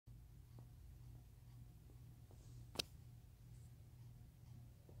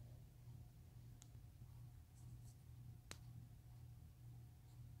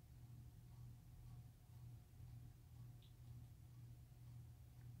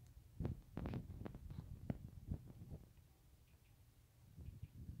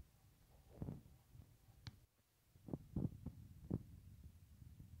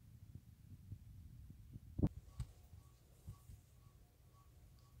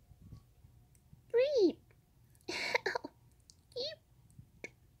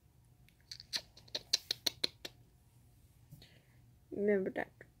Remember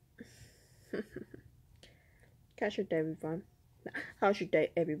that. Catch your day, everyone. How's your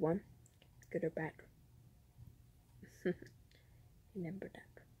day, everyone? Good or bad? Remember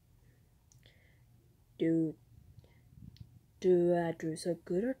that. Do I do so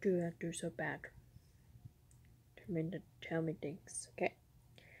good or do I do so bad? Tell me things, okay?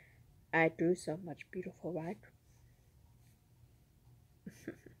 I do so much beautiful, right?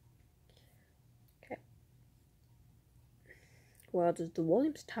 Okay. Well, does the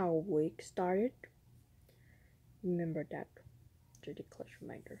Williams Tower week started? Remember that. To the close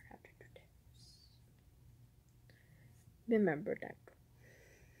reminder how to do this. Remember that.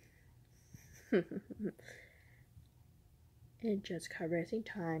 And just caressing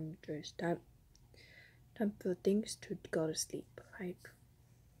time, just time for things to go to sleep, right?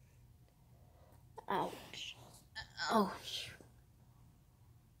 Ouch. Ouch.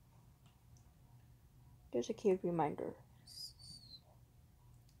 Just a cute reminder.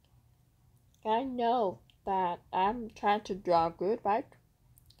 I know that I'm trying to draw good, right?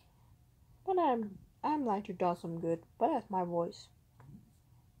 But I'm like to draw some good, but that's my voice.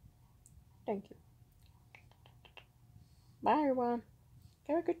 Thank you. Bye everyone.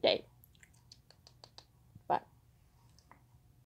 Have a good day.